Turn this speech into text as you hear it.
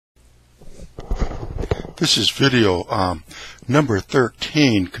This is video number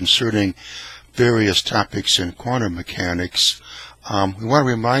 13 concerning various topics in quantum mechanics. We want to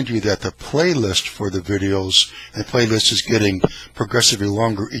remind you that the playlist for the videos, and the playlist is getting progressively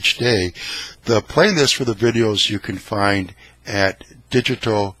longer each day. The playlist for the videos you can find at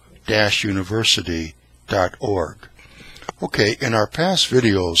digital-university.org. Okay, in our past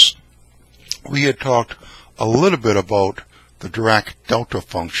videos, we had talked a little bit about the Dirac delta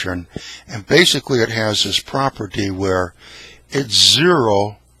function, and basically it has this property where it's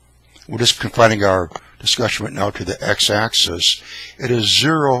zero. We're just confining our discussion right now to the x-axis. It is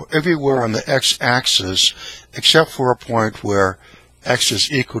zero everywhere on the x-axis except for a point where x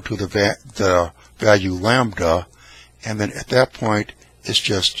is equal to the value lambda, and then at that point it's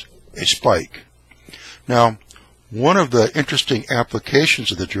just a spike. Now, one of the interesting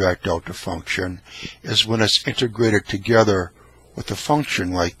applications of the Dirac delta function is when it's integrated together with a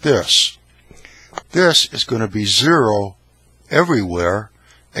function like this. This is going to be zero everywhere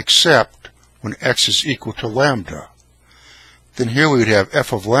except when x is equal to lambda. Then here we would have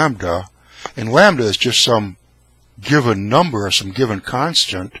f of lambda, and lambda is just some given number, some given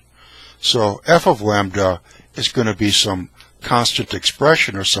constant. So f of lambda is going to be some constant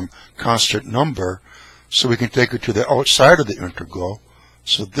expression or some constant number. So we can take it to the outside of the integral.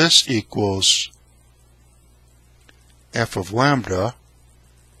 So this equals f of lambda.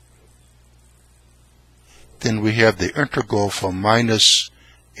 Then we have the integral from minus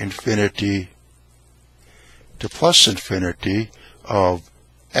infinity to plus infinity of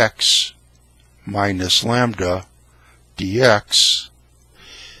x minus lambda dx.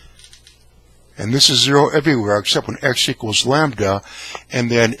 And this is zero everywhere except when x equals lambda.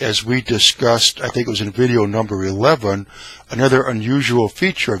 And then, as we discussed, I think it was in video number 11, another unusual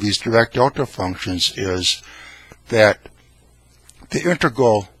feature of these Dirac delta functions is that the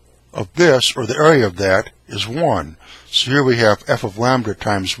integral of this, or the area of that, is 1. So here we have f of lambda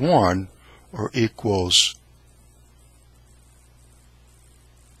times 1, or equals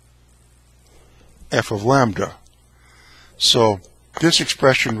f of lambda. So this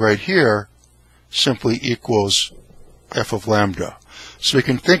expression right here simply equals f of lambda. So we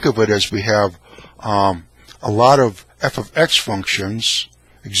can think of it as we have a lot of f of x functions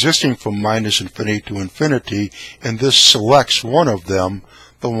existing from minus infinity to infinity, and this selects one of them,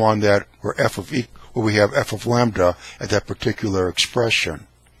 the one that where we have f of lambda at that particular expression.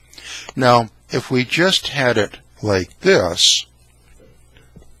 Now, if we just had it like this,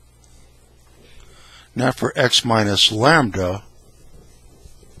 not for x minus lambda,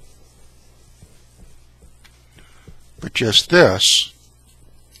 but just this,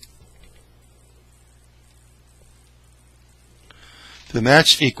 then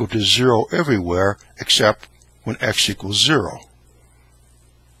that's equal to 0 everywhere except when x equals 0.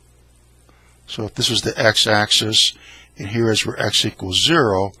 So if this was the x-axis, and here is where x equals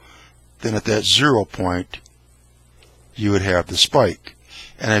 0, then at that 0 point, you would have the spike.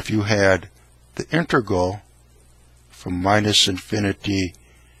 And if you had the integral from minus infinity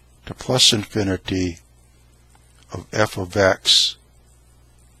to plus infinity of f of x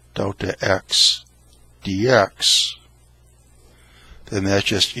delta x dx, then that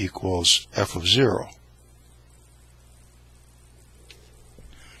just equals f of 0.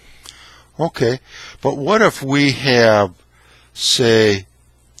 Okay, but what if we have, say,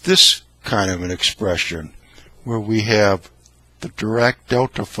 this kind of an expression where we have the Dirac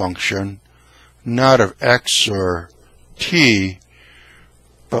delta function not of x or t,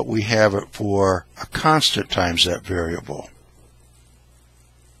 but we have it for a constant times that variable,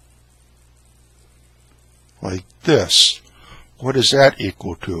 like this. What is that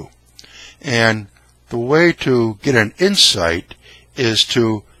equal to? And the way to get an insight is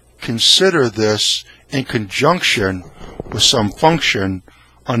to consider this in conjunction with some function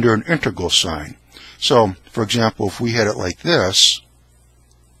under an integral sign. So, for example, if we had it like this,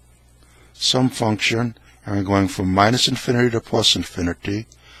 some function, and we're going from minus infinity to plus infinity,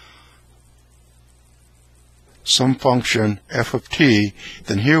 some function f of t,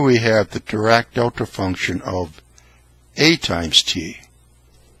 then here we have the Dirac delta function of a times t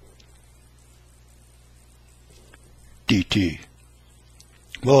dt.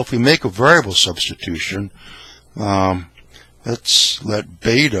 Well, if we make a variable substitution, let's let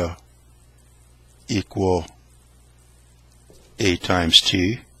beta equal a times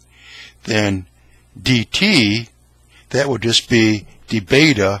t, then dt, that would just be d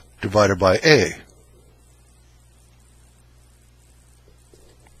beta divided by a.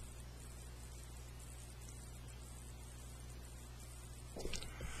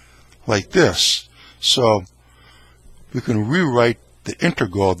 Like this. So we can rewrite the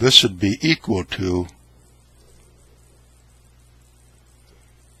integral. This would be equal to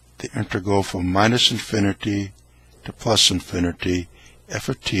the integral from minus infinity to plus infinity f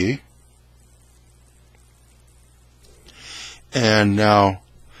of t. And now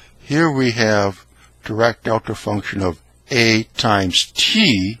here we have direct delta function of a times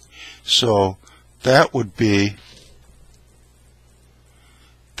t, so that would be,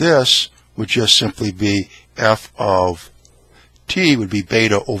 this would just simply be f of t would be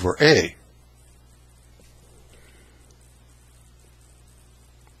beta over a.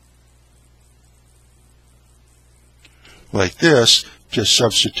 Like this, just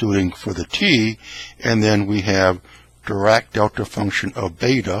substituting for the t, and then we have Dirac delta function of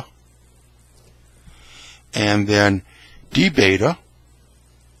beta, and then d beta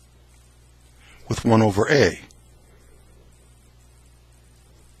with 1 over a.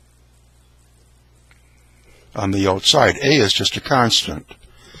 On the outside, a is just a constant.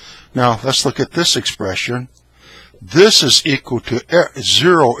 Now let's look at this expression. This is equal to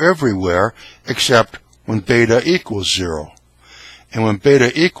 0 everywhere except when beta equals 0. And when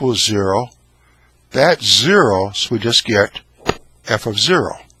beta equals 0, that's 0, so we just get f of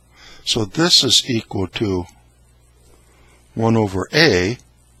 0. So this is equal to 1 over a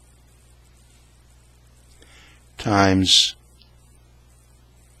times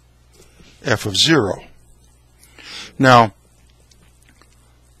f of 0. Now,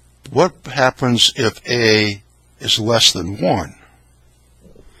 what happens if a is less than 1?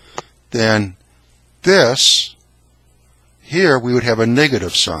 Then this, here we would have a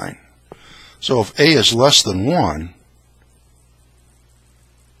negative sign. So if a is less than 1,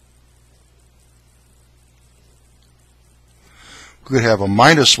 we could have a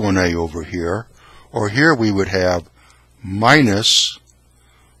minus 1a over here, or here we would have minus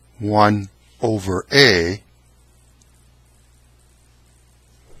 1 over a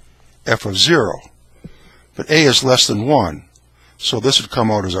f of 0. But a is less than 1, so this would come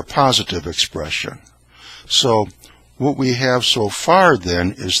out as a positive expression. So what we have so far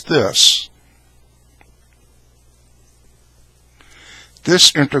then is this.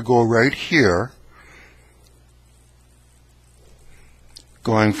 This integral right here,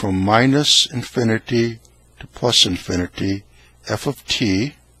 going from minus infinity to plus infinity, f of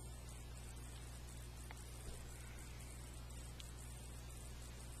t,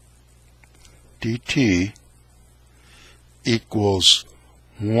 dt equals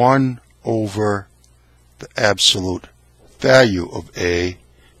 1 over the absolute value of a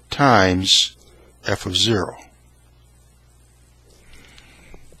times f of 0.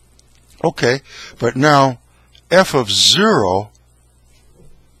 Okay, but now f of 0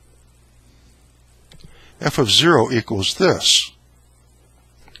 equals this.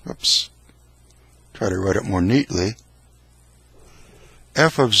 Oops. Try to write it more neatly.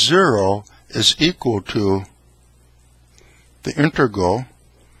 F of 0 is equal to the integral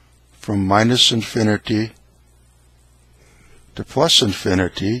from minus infinity to plus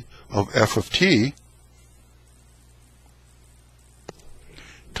infinity of f of t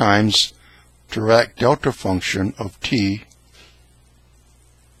times Dirac delta function of t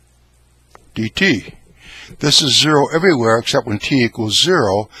dt. This is 0 everywhere except when t equals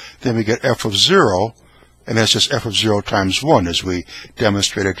 0, then we get f of 0, and that's just f of 0 times 1, as we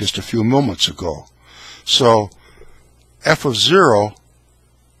demonstrated just a few moments ago. So f of 0,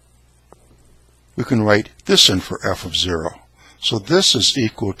 we can write this in for f of 0. So this is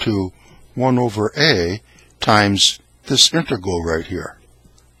equal to 1 over a times this integral right here.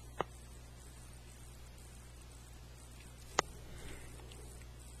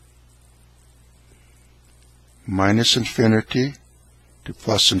 Minus infinity to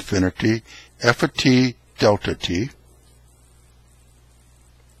plus infinity, f of t delta t,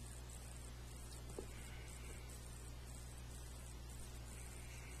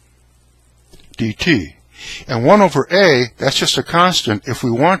 dt. And 1 over a, that's just a constant. If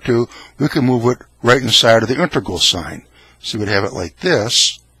we want to, we can move it right inside of the integral sign. So we'd have it like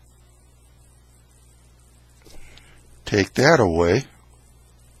this. Take that away.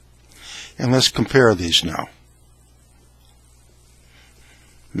 And let's compare these now.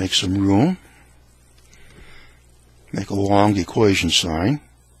 Make some room. Make a long equation sign.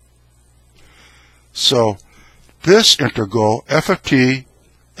 So this integral, f of t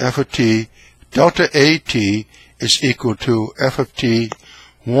delta at is equal to f of t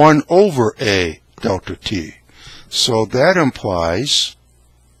 1 over a delta t. So that implies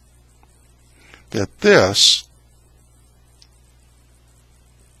that this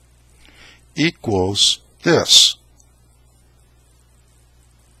equals this.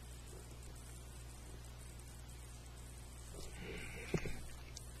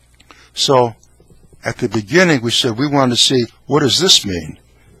 So at the beginning we said we want to see, what does this mean?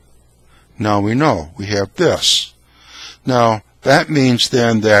 Now we know we have this. Now that means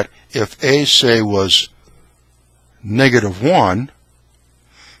then that if a, say, was -1,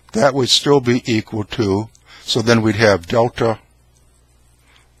 that would still be equal to, so then we'd have delta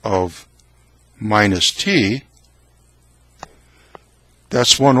of minus t.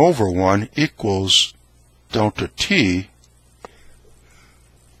 That's 1 over 1 equals delta t.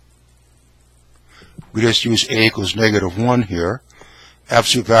 We just use a equals -1 here.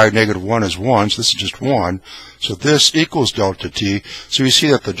 Absolute value -1 is 1, so this is just 1. So this equals delta t. So you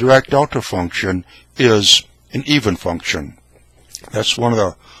see that the Dirac delta function is an even function. That's one of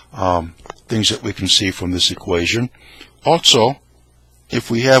the things that we can see from this equation. Also,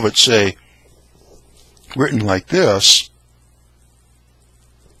 if we have it, say, written like this,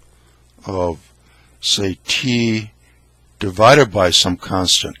 of, say, t divided by some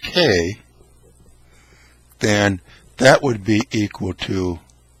constant k, then that would be equal to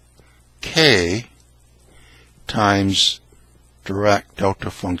k times Dirac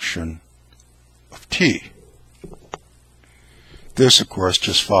delta function of t. This, of course,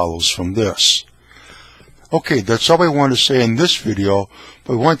 just follows from this. Okay, that's all we want to say in this video,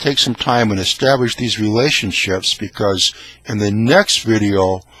 but we want to take some time and establish these relationships, because in the next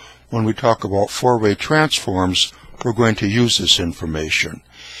video, when we talk about Fourier transforms, we're going to use this information.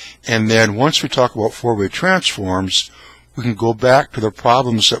 And then once we talk about Fourier transforms, we can go back to the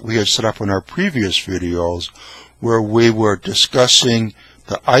problems that we had set up in our previous videos, where we were discussing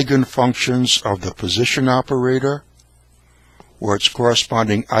the eigenfunctions of the position operator, where its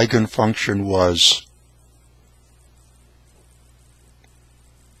corresponding eigenfunction was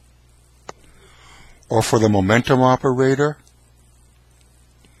or for the momentum operator,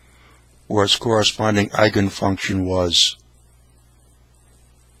 where its corresponding eigenfunction was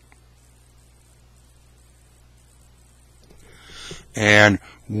and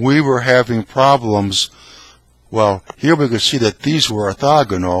we were having problems. Well, here we could see that these were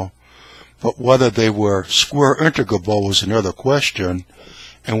orthogonal, but whether they were square integrable was another question,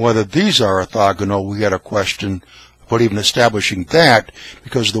 and whether these are orthogonal, we had a question about even establishing that,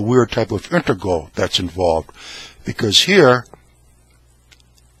 because of the weird type of integral that's involved. Because here,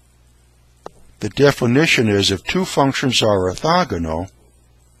 the definition is if two functions are orthogonal,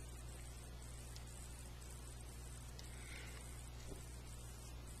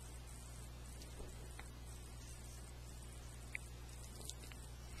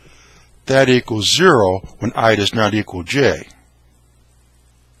 that equals 0 when I does not equal j.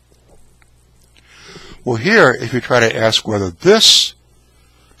 Well, here, if you try to ask whether this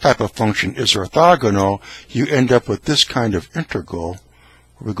type of function is orthogonal, you end up with this kind of integral,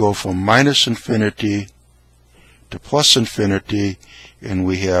 where we go from minus infinity to plus infinity, and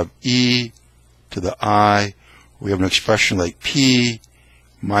we have e to the I. We have an expression like p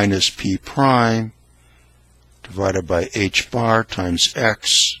minus p prime divided by h bar times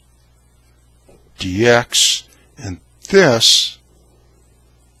x dx, and this,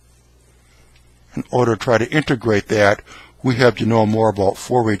 in order to try to integrate that, we have to know more about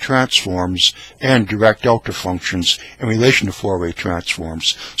Fourier transforms and Dirac delta functions in relation to Fourier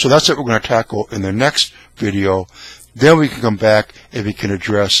transforms. So that's what we're going to tackle in the next video. Then we can come back and we can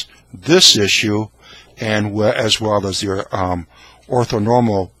address this issue, and as well as the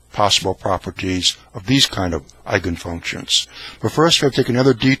orthonormal possible properties of these kind of eigenfunctions. But first, we're going to take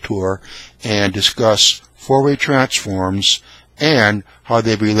another detour and discuss Fourier transforms and how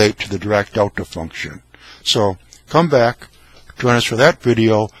they relate to the Dirac delta function. So come back, join us for that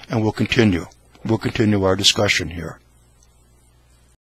video, and we'll continue our discussion here.